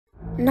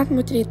Nat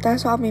mau cerita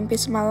soal mimpi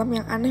semalam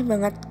yang aneh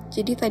banget.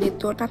 Jadi tadi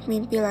tuh Nat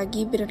mimpi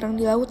lagi berenang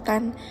di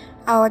lautan.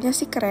 Awalnya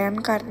sih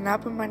keren karena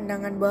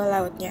pemandangan bawah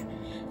lautnya.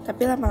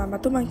 Tapi lama-lama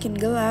tuh makin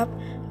gelap.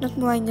 Nat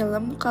mulai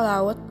nyelam ke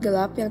laut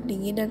gelap yang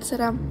dingin dan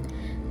seram.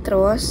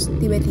 Terus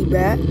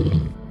tiba-tiba,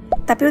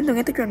 tapi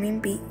untungnya itu cuma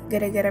mimpi.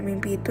 Gara-gara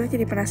mimpi itu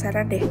jadi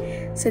penasaran deh,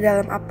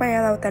 sedalam apa ya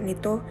lautan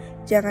itu?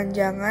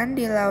 Jangan-jangan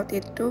di laut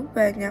itu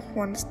banyak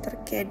monster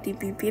kayak di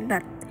mimpi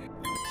Nat.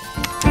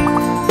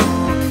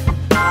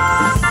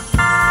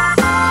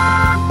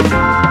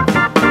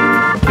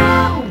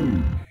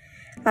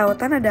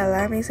 Lautan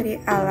adalah misteri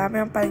alam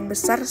yang paling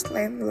besar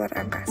selain luar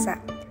angkasa.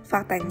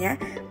 Faktanya,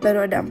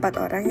 baru ada 4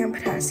 orang yang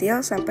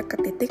berhasil sampai ke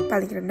titik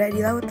paling rendah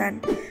di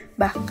lautan.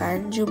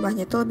 Bahkan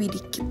jumlahnya tuh lebih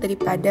dikit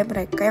daripada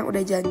mereka yang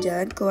udah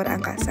jalan-jalan keluar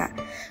angkasa.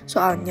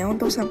 Soalnya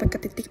untuk sampai ke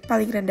titik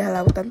paling rendah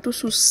lautan tuh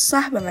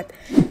susah banget.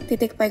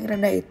 Titik paling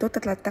rendah itu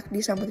terletak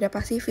di Samudra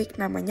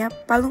Pasifik, namanya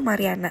Palung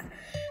Mariana.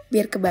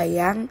 Biar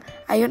kebayang,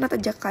 ayo Nat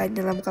ajak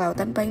kalian nyelam ke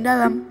lautan paling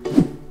dalam.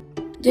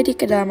 Jadi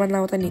kedalaman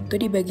lautan itu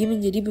dibagi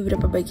menjadi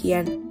beberapa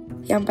bagian.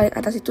 Yang paling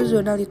atas itu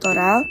zona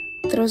litoral,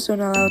 terus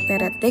zona laut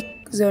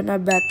neretik, zona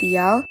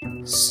batial,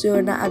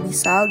 zona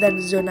abisal, dan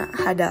zona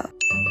hadal.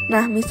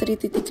 Nah, misteri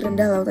titik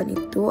rendah lautan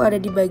itu ada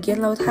di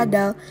bagian laut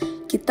hadal.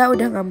 Kita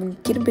udah gak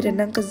mungkin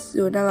berenang ke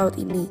zona laut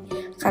ini,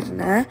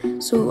 karena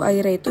suhu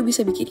airnya itu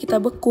bisa bikin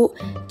kita beku.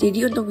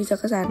 Jadi untuk bisa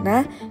ke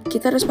sana,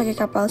 kita harus pakai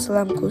kapal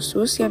selam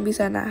khusus yang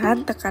bisa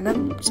nahan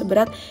tekanan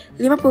seberat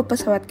 50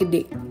 pesawat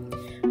gede.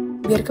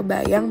 Biar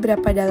kebayang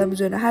berapa dalam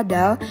zona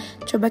hadal,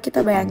 coba kita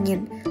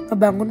bayangin,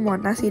 ngebangun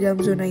Monas di dalam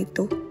zona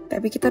itu.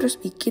 Tapi kita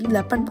harus bikin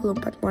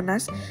 84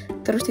 Monas,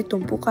 terus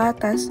ditumpuk ke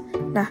atas.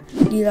 Nah,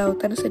 di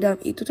lautan sedalam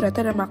itu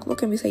ternyata ada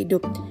makhluk yang bisa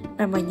hidup.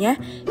 Namanya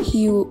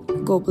hiu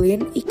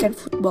goblin, ikan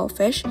football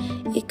fish,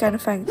 ikan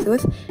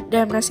fangtooth,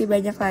 dan masih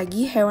banyak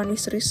lagi hewan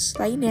misterius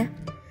lainnya.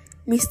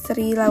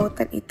 Misteri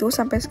lautan itu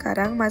sampai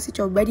sekarang masih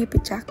coba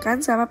dipecahkan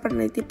sama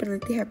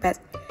peneliti-peneliti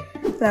hebat.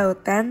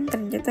 Lautan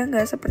ternyata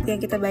nggak seperti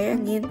yang kita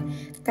bayangin,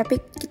 tapi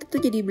kita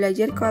tuh jadi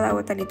belajar kalau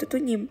lautan itu tuh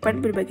nyimpan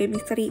berbagai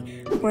misteri,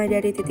 mulai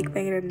dari titik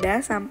paling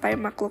rendah sampai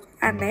makhluk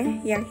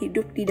aneh yang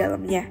hidup di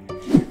dalamnya.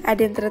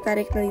 Ada yang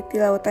tertarik meneliti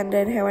lautan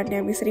dan hewan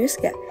yang misterius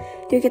gak?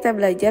 Yuk kita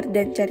belajar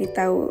dan cari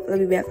tahu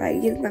lebih banyak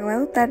lagi tentang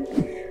lautan.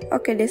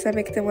 Oke deh,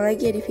 sampai ketemu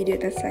lagi ya di video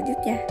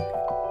selanjutnya.